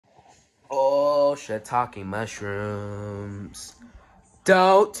bullshit talking mushrooms.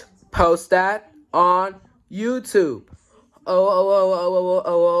 Don't post that on YouTube.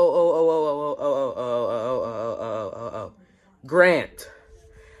 Grant,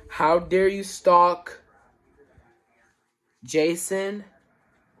 how dare you stalk Jason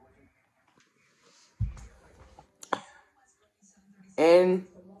and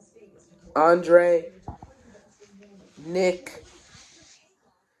Andre, Nick,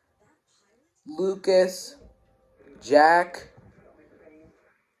 Lucas, Jack,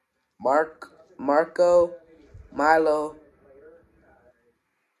 Marco, Milo,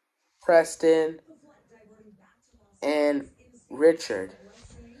 Preston, and Richard.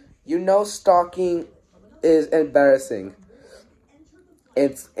 You know stalking is embarrassing.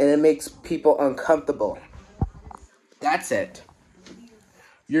 And it makes people uncomfortable. That's it.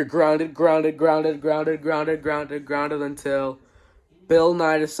 You're grounded until Bill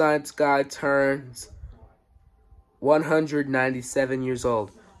Nye the Science Guy turns 197 years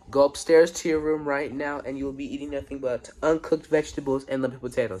old. Go upstairs to your room right now and you will be eating nothing but uncooked vegetables and lumpy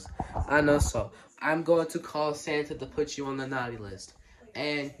potatoes. I know so. I'm going to call Santa to put you on the naughty list.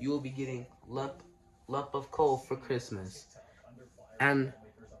 And you will be getting lump of coal for Christmas. And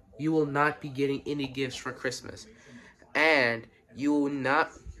you will not be getting any gifts for Christmas. And you will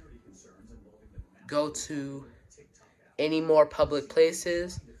not go to any more public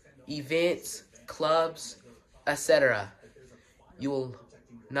places, events, clubs, etc. You will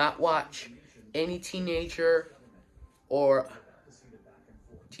not watch any teenager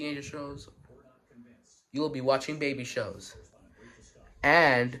shows. You will be watching baby shows.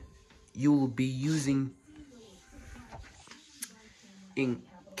 And you will be using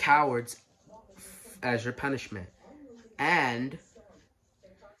cowards as your punishment. And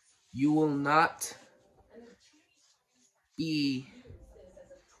you will not be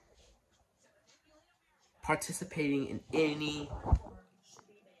participating in any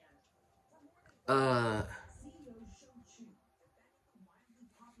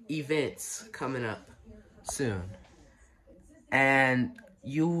events coming up soon. And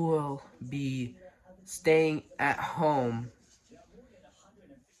you will be staying at home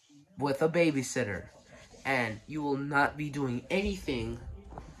with a babysitter. And you will not be doing anything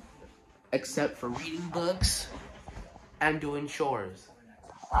except for reading books and doing chores.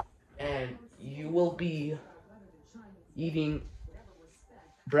 And you will be eating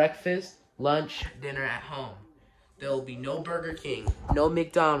breakfast, lunch, dinner at home. There will be no Burger King, no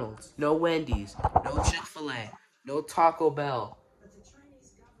McDonald's, no Wendy's, no Chick-fil-A, no Taco Bell.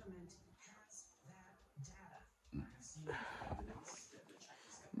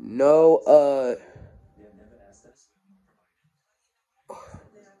 No,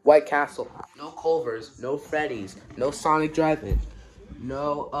 White Castle, no Culver's, no Freddy's, no Sonic Drive-In,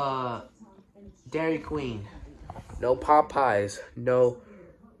 no, Dairy Queen, no Popeyes, no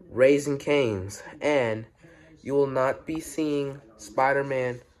Raising Cane's, and you will not be seeing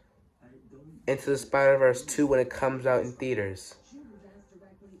Spider-Man Into the Spider-Verse 2 when it comes out in theaters.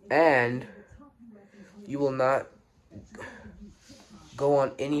 And you will not go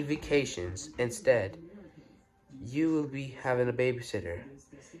on any vacations. Instead, you will be having a babysitter.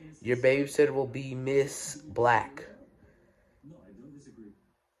 Your babysitter will be Miss Black.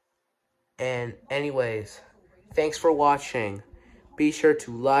 And anyways, thanks for watching. Be sure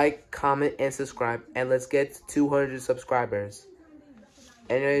to like, comment, and subscribe. And let's get to 200 subscribers.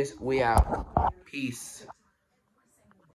 Anyways, we out. Peace.